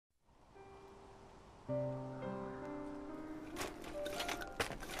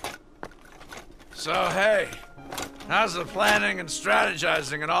So, hey, how's the planning and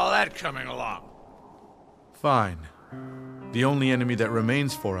strategizing and all that coming along? Fine. The only enemy that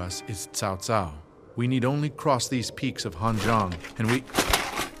remains for us is Cao Cao. We need only cross these peaks of Hanzhong, and we...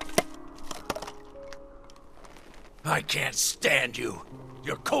 I can't stand you.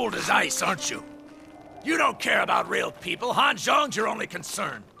 You're cold as ice, aren't you? You don't care about real people. Hanzhong's your only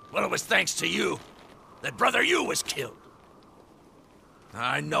concern. Well, it was thanks to you that Brother Yu was killed.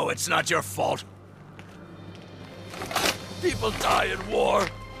 I know it's not your fault. People die in war.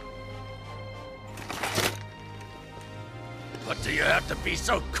 But do you have to be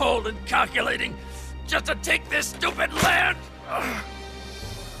so cold and calculating just to take this stupid land? Ugh.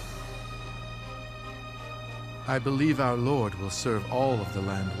 I believe our Lord will serve all of the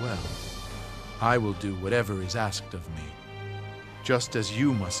land well. I will do whatever is asked of me, just as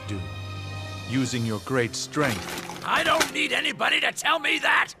you must do, using your great strength. I don't need anybody to tell me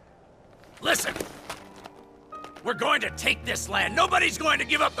that! Listen, we're going to take this land. Nobody's going to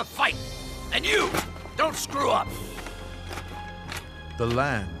give up the fight. And you, don't screw up. The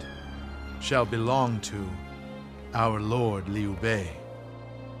land shall belong to our Lord Liu Bei.